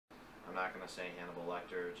I'm not gonna say Hannibal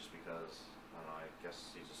Lecter just because, I don't know, I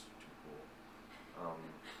guess he's just too cool.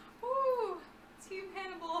 Ooh, Team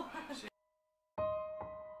Hannibal.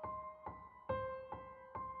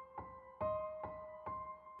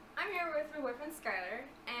 I'm here with my boyfriend Skylar,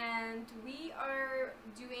 and we are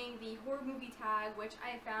doing the horror movie tag, which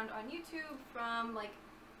I found on YouTube from like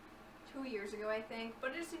 2 years ago, I think,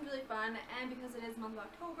 but it just seemed really fun, and because it is the month of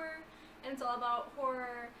October, and it's all about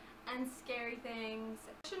horror and scary things.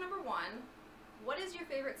 Question number 1, what is your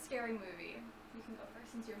favorite scary movie? You can go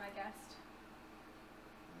first since you're my guest.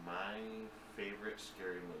 My favorite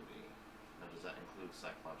scary movie. Now, does that include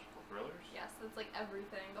psychological thrillers? Yes, that's like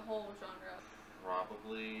everything, the whole genre.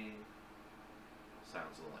 Probably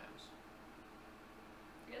Silence of the Lambs.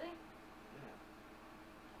 Really? Yeah.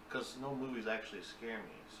 Because no movies actually scare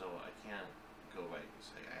me, so I can't go by,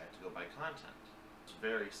 I have to go by content. It's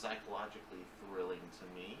very psychologically thrilling to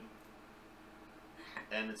me.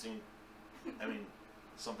 And it's, I mean,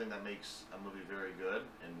 something that makes a movie very good,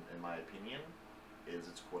 in my opinion, is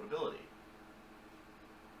its quotability.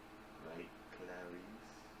 Right, Clarice?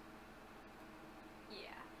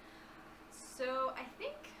 Yeah. So, I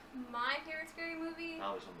think my favorite scary movie...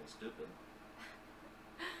 Probably something stupid.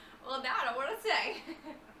 Well, now I don't want to say.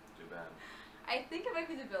 Too bad. I think it might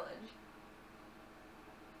be The Village.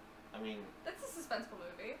 I mean... That's a suspenseful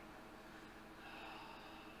movie.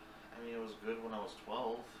 I mean, it was good when I was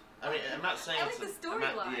 12. I mean, I'm not saying I like the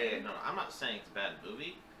storyline. Yeah, no, I'm not saying it's a bad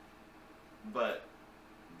movie, but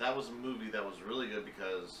that was a movie that was really good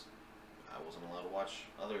because I wasn't allowed to watch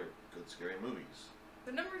other good scary movies.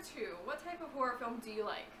 The number 2, what type of horror film do you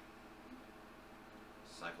like?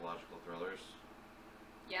 Psychological thrillers.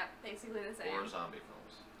 Yep, basically the same. Or zombie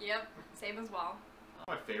films. Yep, same as well.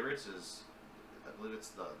 One of my favorites is, I believe it's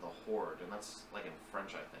the Horde, and that's like in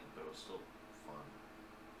French, I think, but it was still fun.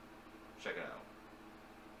 Check it out.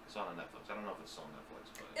 It's on Netflix. I don't know if it's still on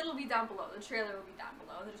Netflix, but... It'll be down below. The trailer will be down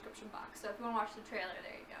below in the description box. So if you want to watch the trailer,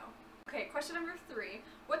 there you go. Okay, question number 3.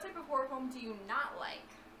 What type of horror film do you not like?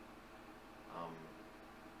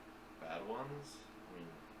 Bad ones? I mean...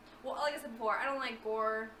 Well, like I said before, I don't like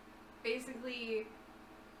gore. Basically,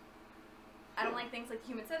 I don't like things like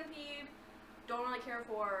Human Centipede. Don't really care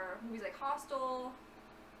for movies like Hostel,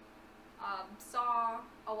 Saw,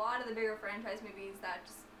 a lot of the bigger franchise movies that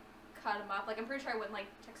just cut them up. Like, I'm pretty sure I wouldn't like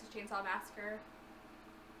Texas Chainsaw Massacre.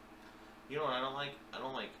 You know what I don't like? I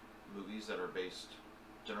don't like movies that are based...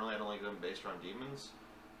 Generally, I don't like them based around demons.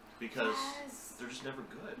 Because they're just never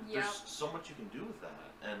good. Yep. There's so much you can do with that.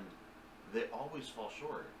 And they always fall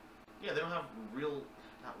short. Yeah, they don't have real...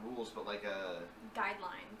 Not rules, but like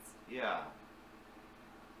guidelines. Yeah.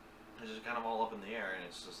 It's just kind of all up in the air, and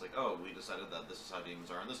it's just like, oh, we decided that this is how demons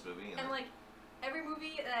are in this movie. And like, every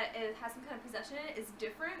movie that has some kind of possession in it is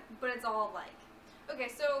different, but it's all like... Okay,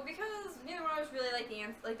 so because neither one of us really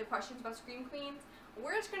like the questions about Scream Queens,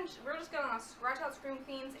 we're just gonna scratch out Scream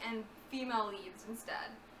Queens and female leads instead.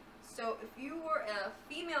 So if you were a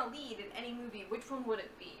female lead in any movie, which one would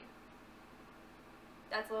it be?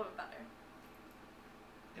 That's a little bit better.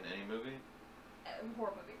 In any movie?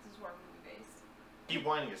 Horror movie, because it's horror movie based. Keep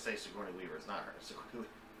wanting to say Sigourney Weaver. It's not her. It's Sigourney Weaver.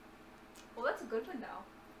 Well, that's a good one though.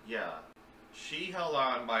 Yeah. She held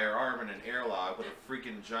on by her arm in an airlock with a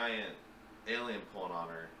freaking giant alien pulling on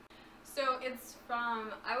her. So it's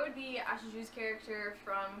from, I would be Ashley Judd's character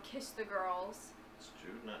from Kiss the Girls. It's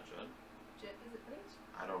Jude, not Judd. Is it Judd?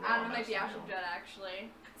 I don't know. I don't know, it might be Ashley Judd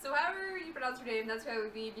actually. So however you pronounce her name, that's who it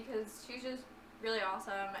would be because she's just really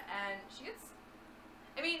awesome and she gets,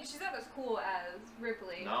 I mean, she's not as cool as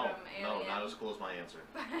Ripley from Alien. No, not as cool as my answer.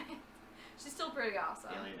 But she's still pretty awesome.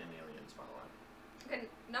 Alien and Aliens, by the way. Okay,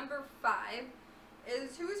 number 5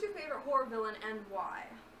 is who is your favorite horror villain and why?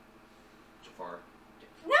 Jafar.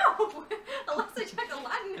 No! Unless I check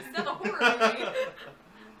Aladdin, it's not a horror movie.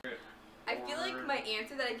 I feel like my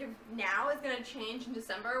answer that I give now is gonna change in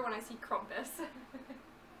December when I see Krampus.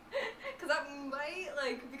 Because that might,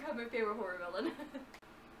 like, become my favorite horror villain.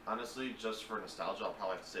 Honestly, just for nostalgia, I'll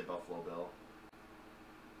probably have to say Buffalo Bill.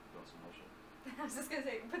 You want some lotion? I was just gonna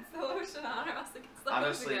say, puts the lotion on, or else it gets the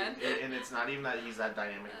Honestly, lotion again. and it's not even that he's that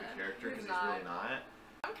dynamic of a character, because he's really not.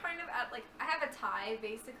 I'm kind of at, like, I have a tie,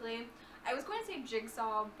 basically. I was going to say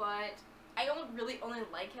Jigsaw, but I don't really only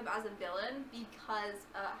like him as a villain because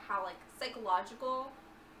how, like, psychological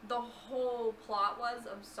the whole plot was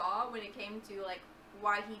of Saw when it came to, like,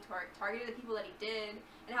 why he targeted the people that he did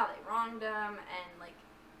and how they wronged him, and, like,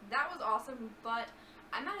 that was awesome, but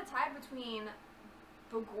I'm at a tie between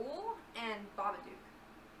Bagul and Babadook.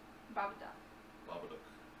 Babadook. Babadook.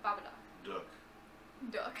 Babadook. Duck.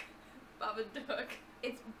 Duck. Babadook.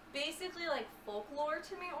 It's basically like folklore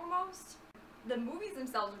to me almost. the movies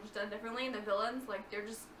themselves are just done differently, and the villains, like, they're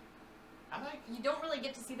just, you don't really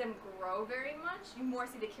get to see them grow very much. You more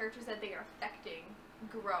see the characters that they are affecting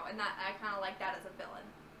grow, and that I kind of like that as a villain.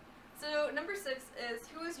 So number 6 is,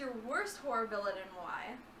 who is your worst horror villain and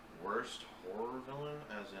why? Worst horror villain,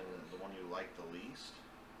 as in the one you like the least?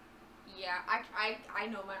 Yeah, I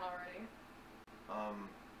know mine already.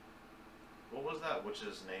 What was that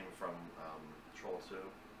witch's name from Troll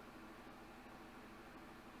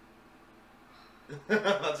 2?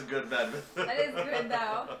 That's a good bed. That is good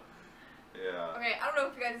though. Yeah. Okay, I don't know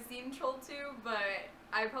if you guys have seen Troll 2, but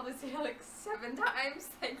I've probably seen it like 7 times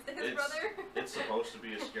thanks to his brother. It's supposed to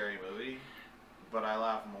be a scary movie, but I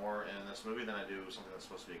laugh more in this movie than I do something that's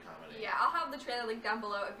supposed to be a comedy. Yeah, I'll have the trailer link down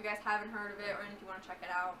below if you guys haven't heard of it or if you want to check it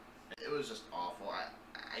out. It was just awful.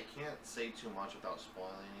 I can't say too much without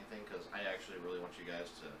spoiling anything because I actually really want you guys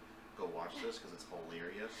to go watch this because it's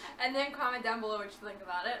hilarious. And then comment down below what you think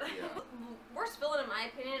about it. Yeah. Worst villain in my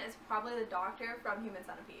opinion is probably the Doctor from Human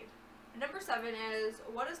Centipede. Number 7 is,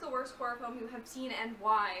 what is the worst horror film you have seen and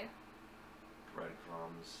why?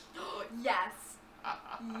 Breadcrumbs. Yes.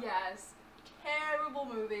 Yes. Terrible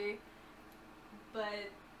movie, but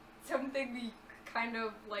something we kind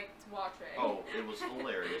of liked watching. Oh, it was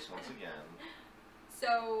hilarious once again.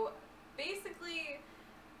 So, basically,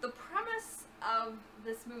 the premise of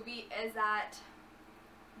this movie is that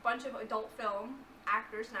a bunch of adult film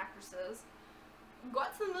actors and actresses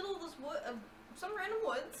got to the middle of this some random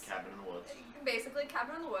woods. A cabin in the woods. Basically,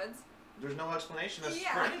 cabin in the woods. There's no explanation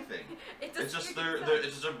for anything. It's just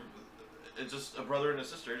a brother and a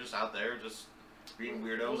sister just out there just being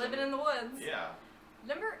weirdos. Living in the woods. Yeah.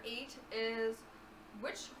 Number 8 is,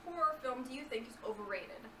 which horror film do you think is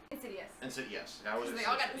overrated? Insidious. Yes. They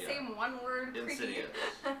all got the same one word. Insidious.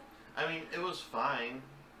 I mean, it was fine.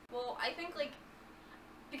 Well, I think, like,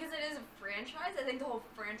 because it is a franchise, I think the whole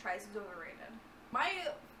franchise is overrated. My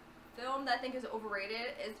film that I think is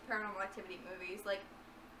overrated is Paranormal Activity movies. Like,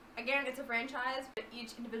 again, it's a franchise, but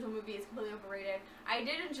each individual movie is completely overrated. I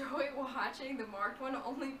did enjoy watching the marked ones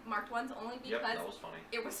only because that was funny.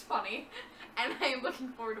 It was funny, and I am looking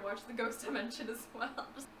forward to watch The Ghost Dimension as well.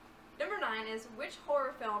 Number 9 is, which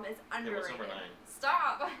horror film is underrated? What's number 9?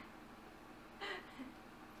 Stop!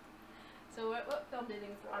 So what film do you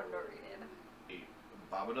think is underrated?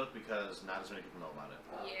 Babadook, because not as many people know about it.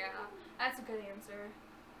 Yeah, that's a good answer.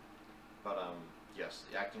 But yes,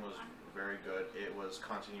 the acting was very good. It was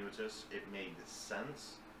continuous. It made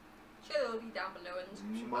sense. Sure, it'll be down below in the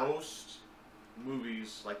description box. Most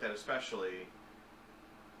movies like that, especially,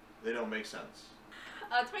 they don't make sense.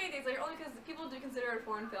 28 Days Later, only because people do consider it a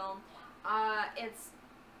foreign film. It's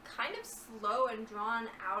kind of slow and drawn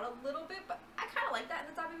out a little bit, but I kind of like that in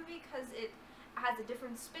the zombie movie because it has a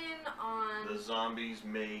different spin on... The zombies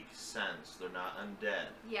make sense. They're not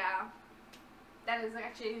undead. Yeah. That is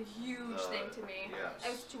actually a huge thing to me. Yes.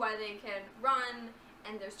 As to why they can run,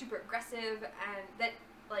 and they're super aggressive, and that,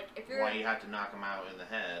 like, if you're... Why you have to knock them out in the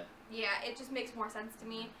head. Yeah, it just makes more sense to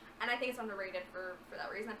me, and I think it's underrated for that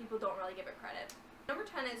reason. People don't really give it credit. Number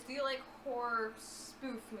 10 is, do you like horror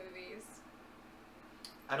spoof movies?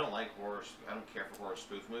 I don't like horror. I don't care for horror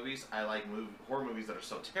spoof movies. I like horror movies that are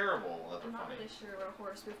so terrible that they're funny. I'm not really sure what a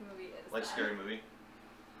horror spoof movie is. Like Scary Movie.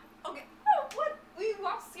 Okay. Oh, what? We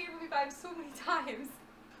watched Scary Movie 5 so many times.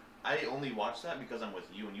 I only watch that because I'm with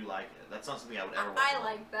you and you like it. That's not something I would ever watch. I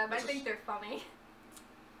like them. I think they're funny.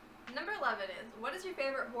 Number 11 is, what is your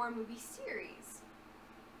favorite horror movie series?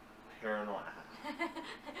 Paranoia.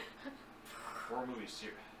 Horror movie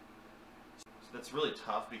series. That's really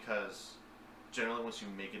tough because generally once you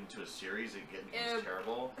make it into a series, it becomes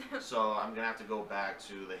terrible. So I'm gonna have to go back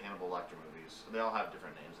to the Hannibal Lecter movies. They all have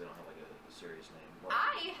different names. They don't have like a serious name. What?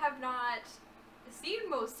 I have not seen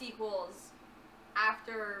most sequels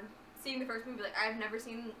after seeing the first movie. Like, I've never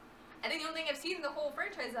seen... I think the only thing I've seen the whole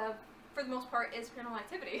franchise of, for the most part, is Paranormal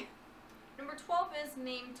Activity. Number 12 is,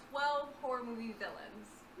 name 12 horror movie villains.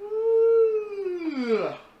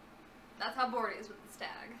 That's how bored he is with this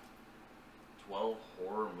tag. 12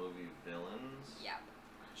 horror movie villains? Yep.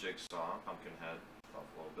 Jigsaw, Pumpkinhead,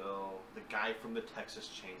 Buffalo Bill, the guy from the Texas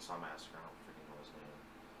Chainsaw Massacre, I don't freaking know his name.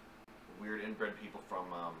 Weird inbred people from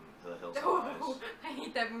the Hills Have Oh, I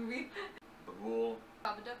hate that movie. Bagul.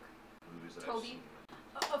 Babadook. Movies that Toby.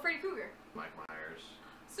 Oh, Freddy Krueger. Mike Myers.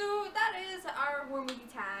 So that is our horror movie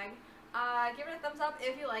tag. Give it a thumbs up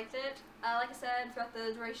if you liked it. Like I said, throughout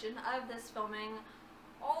the duration of this filming,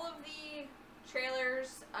 all of the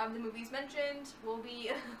trailers of the movies mentioned will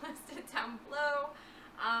be listed down below,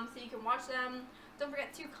 so you can watch them. Don't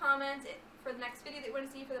forget to comment for the next video that you want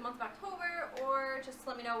to see for the month of October, or just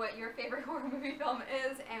let me know what your favorite horror movie film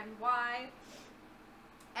is and why.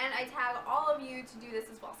 And I tag all of you to do this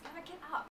as well. Scammer, get up.